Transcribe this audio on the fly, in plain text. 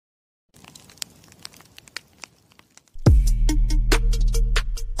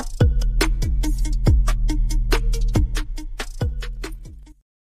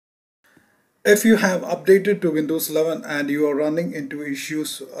If you have updated to Windows 11 and you are running into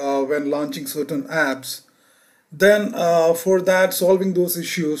issues when launching certain apps, then for that solving those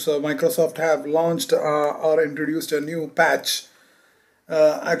issues, Microsoft have launched or introduced a new patch.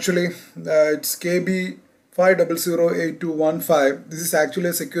 It's KB 5008215. This is actually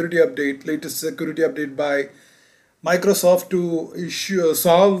a security update, latest security update by Microsoft to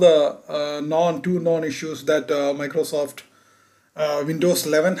solve the two non issues that Microsoft Windows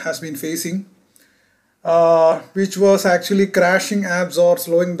 11 has been facing, which was actually crashing apps or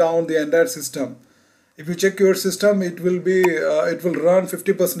slowing down the entire system. If you check your system, it will run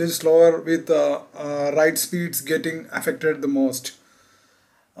 50% slower with write speeds getting affected the most.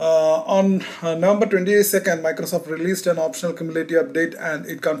 On November 22nd, Microsoft released an optional cumulative update and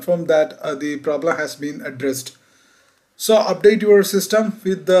it confirmed that the problem has been addressed. So update your system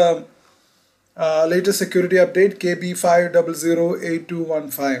with the latest security update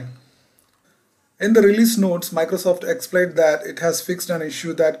KB5008215. In the release notes, Microsoft explained that it has fixed an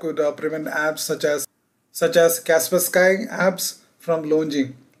issue that could prevent apps such as Kaspersky apps from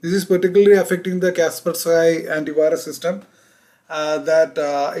launching. This is particularly affecting the Kaspersky Antivirus system, that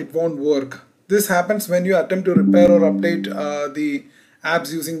it won't work. This happens when you attempt to repair or update the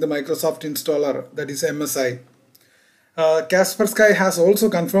apps using the Microsoft installer, that is MSI. Kaspersky has also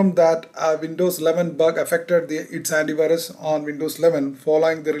confirmed that a Windows 11 bug affected its antivirus on Windows 11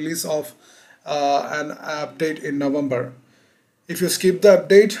 following the release of an update in November. If you skip the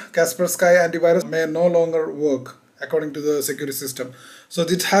update, Kaspersky Antivirus may no longer work according to the security system. So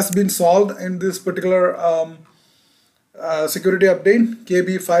this has been solved in this particular security update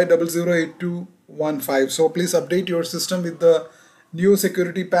KB5008215. So please update your system with the new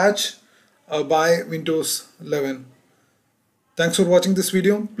security patch by Windows 11. Thanks for watching this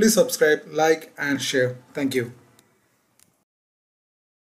video. Please subscribe, like and share. Thank you.